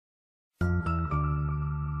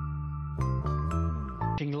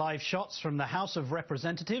Live shots from the House of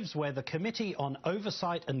Representatives, where the Committee on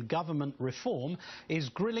Oversight and Government Reform is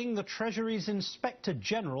grilling the Treasury's Inspector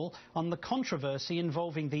General on the controversy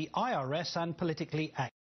involving the IRS and politically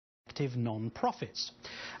active non-profits.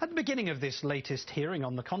 At the beginning of this latest hearing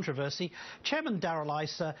on the controversy, Chairman Darrell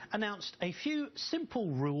Issa announced a few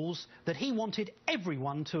simple rules that he wanted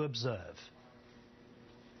everyone to observe.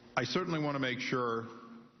 I certainly want to make sure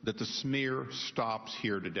that the smear stops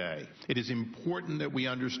here today. It is important that we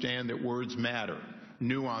understand that words matter,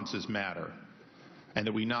 nuances matter, and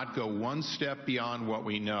that we not go one step beyond what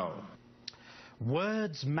we know.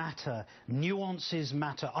 Words matter, nuances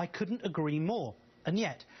matter. I couldn't agree more. And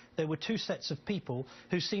yet, there were two sets of people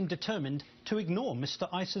who seemed determined to ignore Mr.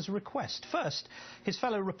 Issa's request. First, his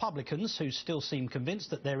fellow Republicans, who still seem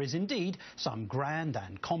convinced that there is indeed some grand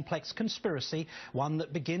and complex conspiracy, one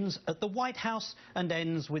that begins at the White House and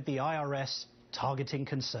ends with the IRS targeting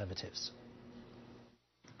conservatives.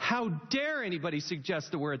 How dare anybody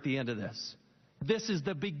suggest that we're at the end of this? This is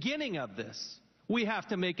the beginning of this. We have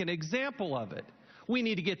to make an example of it. We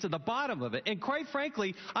need to get to the bottom of it. And quite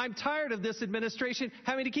frankly, I'm tired of this administration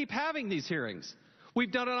having to keep having these hearings.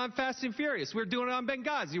 We've done it on Fast and Furious. We're doing it on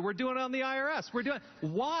Benghazi. We're doing it on the IRS.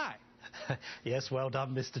 Why? Yes, well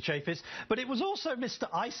done, Mr. Chapis. But it was also Mr.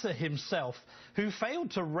 Issa himself who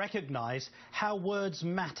failed to recognise how words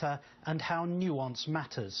matter and how nuance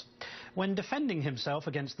matters. When defending himself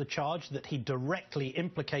against the charge that he directly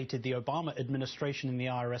implicated the Obama administration in the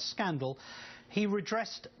IRS scandal, he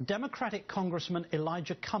redressed Democratic Congressman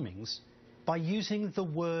Elijah Cummings by using the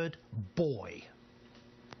word boy.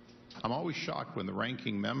 I'm always shocked when the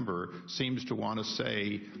ranking member seems to want to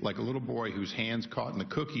say, like a little boy whose hand's caught in the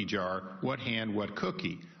cookie jar, what hand, what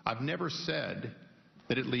cookie. I've never said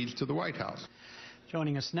that it leads to the White House.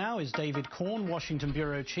 Joining us now is David Korn, Washington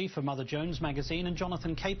Bureau Chief for Mother Jones magazine, and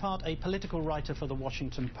Jonathan Capehart, a political writer for the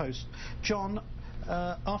Washington Post. John,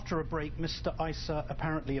 after a break, Mr. Issa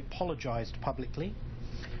apparently apologised publicly.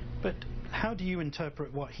 But how do you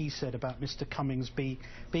interpret what he said about Mr. Cummings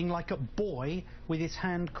being like a boy with his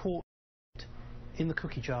hand caught in the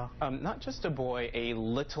cookie jar? Not just a boy, a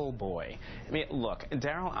little boy. I mean, look,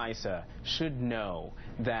 Darrell Issa should know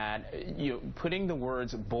that putting the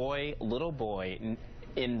words boy, little boy,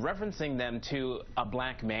 in referencing them to a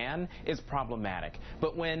black man is problematic.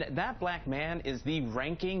 But when that black man is the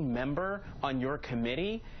ranking member on your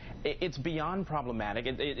committee, it's beyond problematic.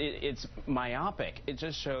 It's myopic. It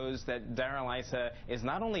just shows that Darrell Issa is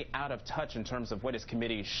not only out of touch in terms of what his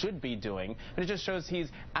committee should be doing, but it just shows he's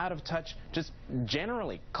out of touch just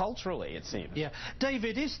generally, culturally, it seems. Yeah.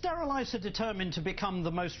 David, is Darrell Issa determined to become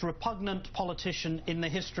the most repugnant politician in the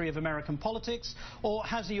history of American politics, or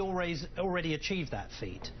has he already achieved that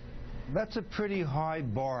feat? That's a pretty high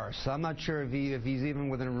bar, so I'm not sure if he's even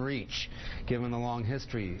within reach, given the long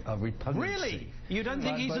history of repugnancy. Really? You don't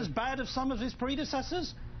think he's as bad as some of his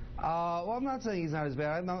predecessors? Well, I'm not saying he's not as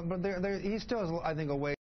bad, but he still has, I think, a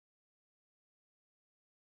way